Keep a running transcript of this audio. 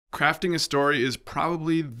Crafting a story is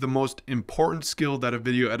probably the most important skill that a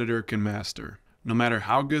video editor can master. No matter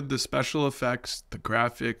how good the special effects, the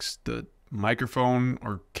graphics, the microphone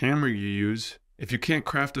or camera you use, if you can't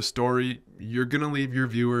craft a story, you're gonna leave your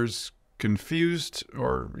viewers confused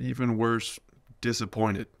or even worse,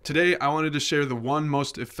 disappointed. Today, I wanted to share the one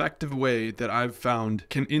most effective way that I've found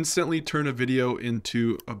can instantly turn a video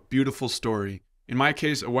into a beautiful story. In my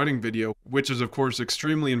case, a wedding video, which is of course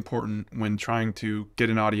extremely important when trying to get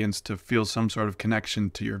an audience to feel some sort of connection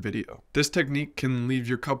to your video. This technique can leave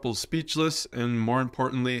your couple speechless and, more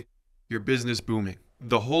importantly, your business booming.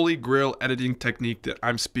 The holy grail editing technique that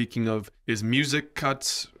I'm speaking of is music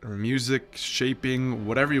cuts or music shaping,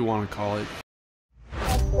 whatever you want to call it.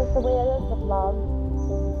 That's just the way it is with love.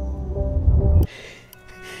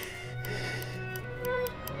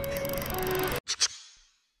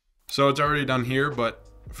 So it's already done here, but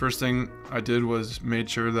first thing I did was made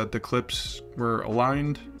sure that the clips were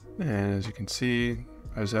aligned. And as you can see,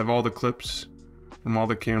 I just have all the clips from all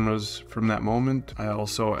the cameras from that moment. I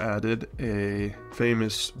also added a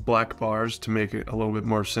famous black bars to make it a little bit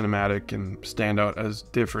more cinematic and stand out as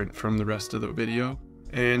different from the rest of the video.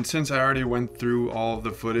 And since I already went through all of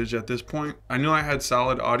the footage at this point, I knew I had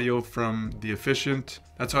solid audio from The Efficient.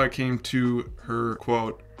 That's how I came to her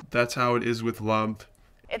quote, "That's how it is with love.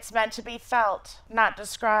 It's meant to be felt, not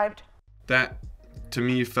described." That, to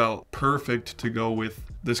me, felt perfect to go with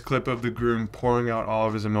this clip of the groom pouring out all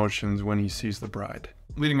of his emotions when he sees the bride.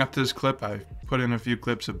 Leading up to this clip, I put in a few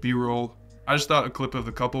clips of B-roll. I just thought a clip of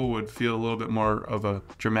the couple would feel a little bit more of a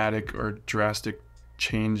dramatic or drastic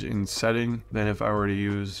change in setting than if I were to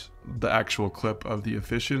use the actual clip of The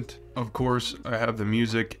Efficient. Of course, I have the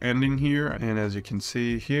music ending here, and as you can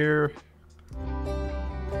see here,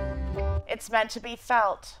 It's meant to be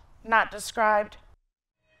felt, not described.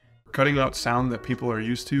 cutting out sound that people are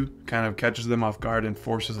used to kind of catches them off guard and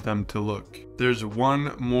forces them to look. There's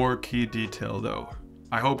one more key detail though.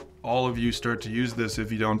 I hope all of you start to use this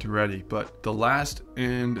if you don't already, but the last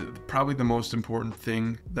and probably the most important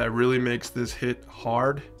thing that really makes this hit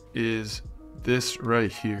hard is this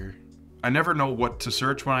right here. I never know what to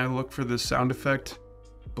search when I look for this sound effect,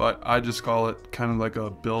 but I just call it kind of like a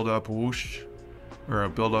build-up whoosh or a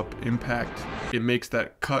build-up impact. It makes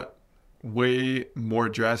that cut way more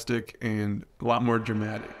drastic and a lot more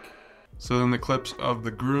dramatic. So then the clips of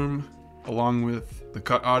the groom, along with the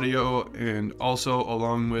cut audio and also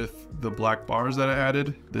along with the black bars that I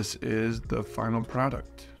added, this is the final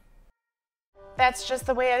product. That's just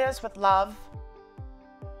the way it is with love.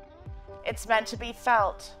 It's meant to be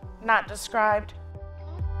felt, not described.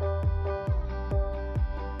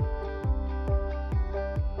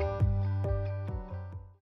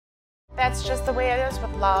 That's just the way it is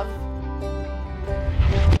with love.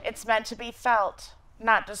 It's meant to be felt,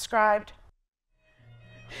 not described.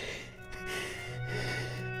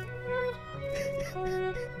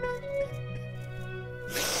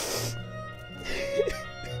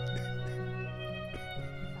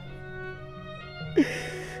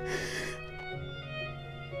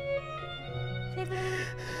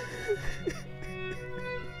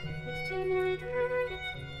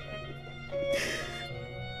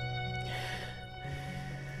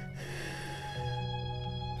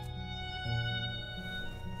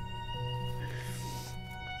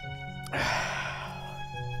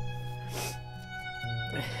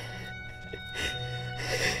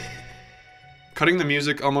 Cutting the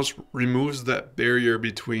music almost removes that barrier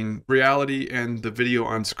between reality and the video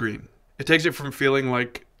on screen. It takes it from feeling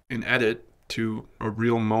like an edit to a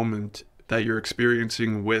real moment that you're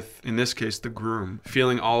experiencing with, in this case, the groom,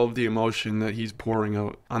 feeling all of the emotion that he's pouring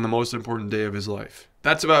out on the most important day of his life.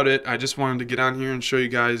 That's about it. I just wanted to get on here and show you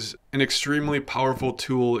guys an extremely powerful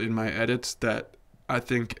tool in my edits that I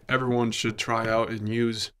think everyone should try out and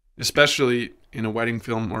use, especially in a wedding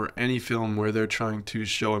film or any film where they're trying to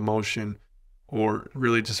show emotion or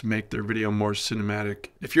really just make their video more cinematic.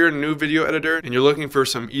 If you're a new video editor and you're looking for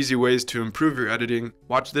some easy ways to improve your editing,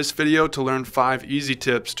 watch this video to learn 5 easy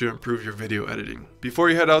tips to improve your video editing. Before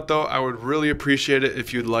you head out though, I would really appreciate it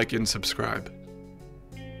if you'd like and subscribe.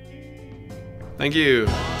 Thank you.